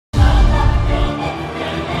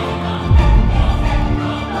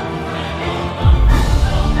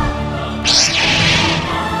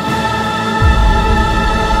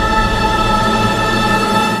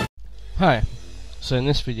Hi, so in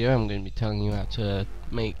this video I'm going to be telling you how to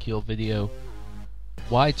make your video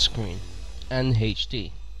widescreen and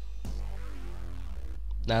HD.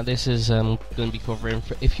 Now this is going to be covering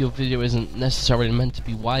for if your video isn't necessarily meant to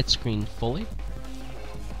be widescreen fully.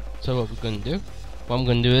 So what I'm going to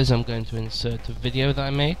do is I'm going to insert a video that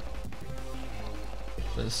I made.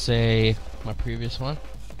 Let's say my previous one.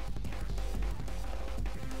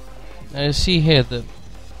 Now you see here that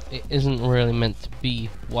it isn't really meant to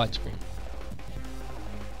be widescreen.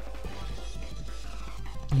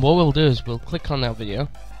 What we'll do is we'll click on that video,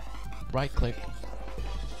 right click,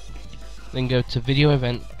 then go to video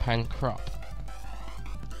event pan crop.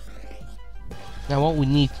 Now what we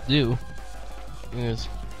need to do is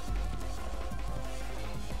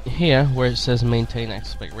here where it says maintain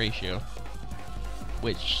aspect ratio,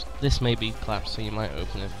 which this may be collapsed so you might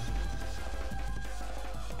open it.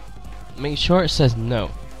 Make sure it says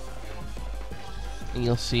no, and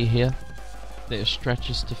you'll see here that it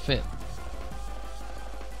stretches to fit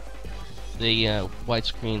the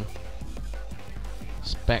widescreen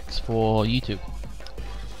specs for YouTube.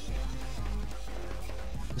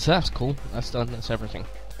 So that's cool, that's done, that's everything.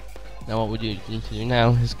 Now what we need to do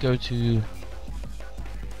now is go to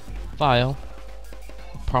File,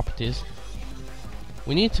 Properties.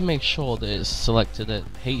 We need to make sure that it's selected at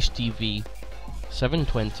HDV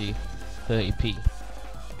 720 30p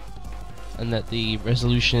and that the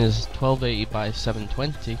resolution is 1280 by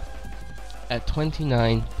 720 at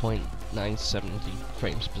 29.970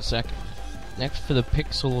 frames per second. Next, for the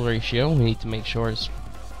pixel ratio, we need to make sure it's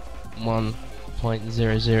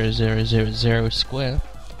 1.00000 square.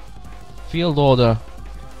 Field order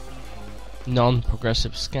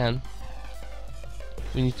non-progressive scan.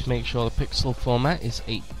 We need to make sure the pixel format is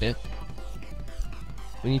 8-bit.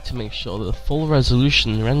 We need to make sure that the full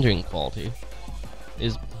resolution rendering quality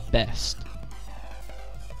is best.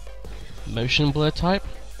 Motion blur type,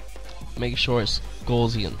 make sure it's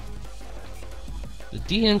Gaussian. The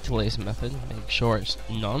deinterlace method, make sure it's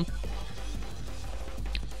none.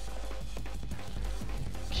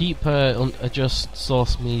 Keep adjust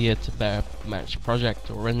source media to better match project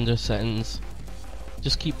or render settings.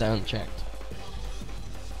 Just keep that unchecked.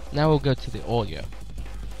 Now we'll go to the audio.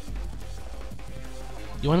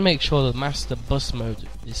 You want to make sure the master bus mode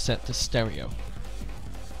is set to stereo.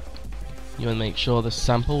 You want to make sure the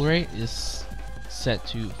sample rate is set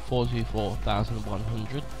to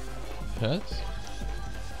 44,100 Hz.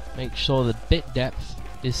 Make sure the bit depth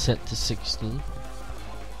is set to 16.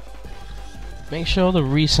 Make sure the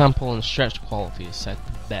resample and stretch quality is set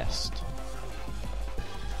to best.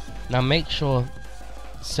 Now make sure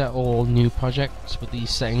set all new projects with these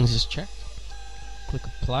settings is checked. Click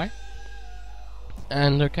apply.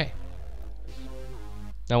 And okay.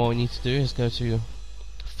 Now what we need to do is go to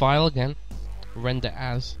File again, Render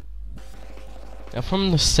As. Now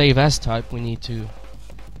from the Save As type we need to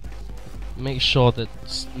make sure that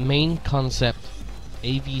main concept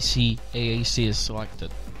AVC AAC is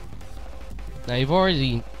selected. Now you've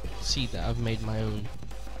already seen that I've made my own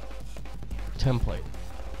template,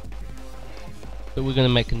 but we're going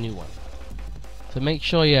to make a new one. So make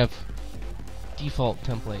sure you have default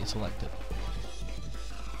template selected.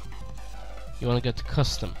 You want to go to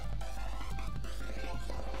Custom.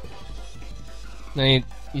 Now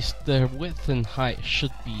the width and height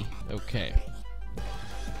should be okay,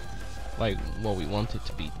 like what we want it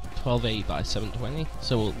to be, 1280 by 720,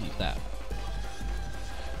 so we'll leave that.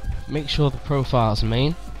 Make sure the profile is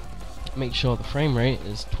main. Make sure the frame rate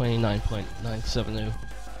is 29.970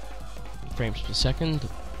 frames per second,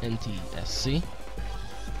 NTSC.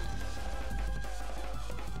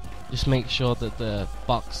 Just make sure that the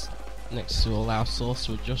box next to allow source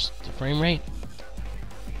to adjust the frame rate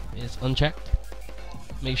is unchecked.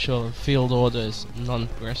 Make sure the field order is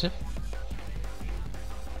non-progressive.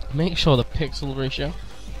 Make sure the pixel ratio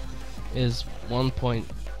is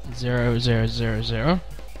 1.0000.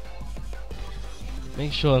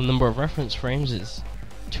 Make sure the number of reference frames is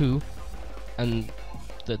 2 and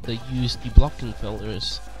that the use deblocking filter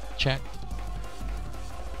is checked.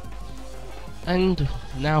 And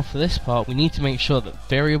now for this part we need to make sure that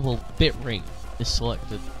variable bitrate is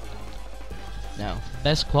selected. Now for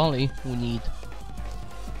best quality we need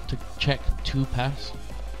to check 2 pass,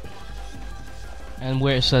 and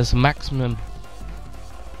where it says maximum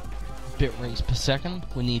bit rates per second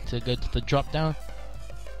we need to go to the drop down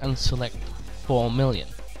and select 4 million.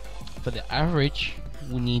 For the average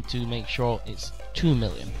we need to make sure it's 2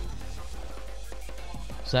 million.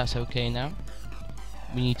 So that's okay. Now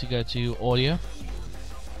we need to go to audio.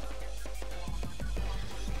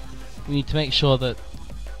 We need to make sure that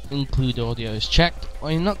include audio is checked,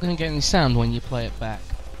 or you're not going to get any sound when you play it back.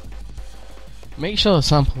 Make sure the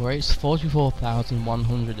sample rate is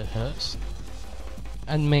 44,100 Hz,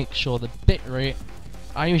 and make sure the bit rate,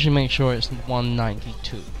 I usually make sure it's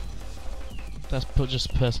 192. That's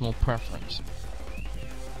just personal preference.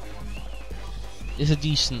 It's a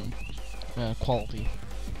decent quality.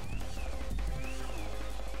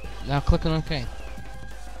 Now click on OK.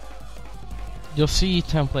 You'll see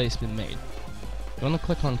template's been made. You want to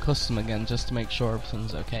click on custom again just to make sure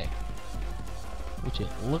everything's okay, which it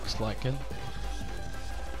looks like it.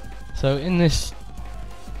 So in this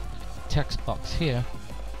text box here,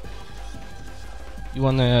 you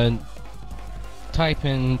want to type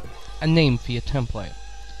in a name for your template.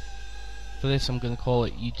 For this I'm going to call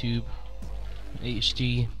it YouTube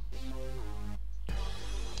HD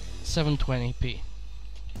 720p.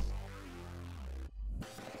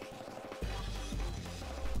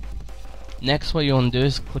 Next, what you want to do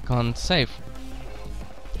is click on Save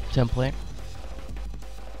Template,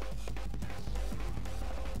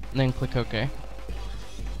 and then click OK,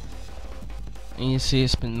 and you see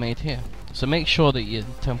it's been made here. So make sure that your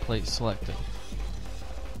template is selected.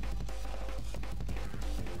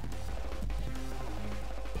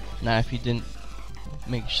 Now if you didn't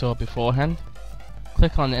make sure beforehand,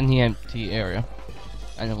 click on any empty area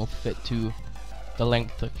and it will fit to the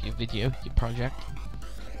length of your video, your project,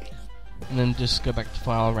 and then just go back to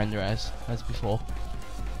File, Render as before.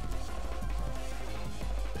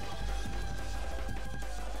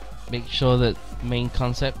 Make sure that main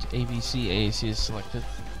concept AVC AAC is selected.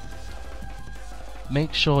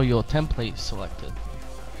 Make sure your template is selected.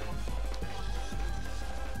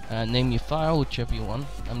 Name your file whichever you want.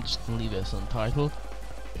 I'm just going to leave it as untitled.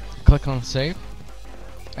 Click on Save,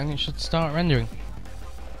 and it should start rendering.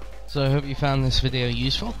 So I hope you found this video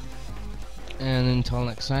useful, and until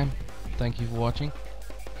next time, thank you for watching,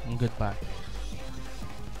 and goodbye.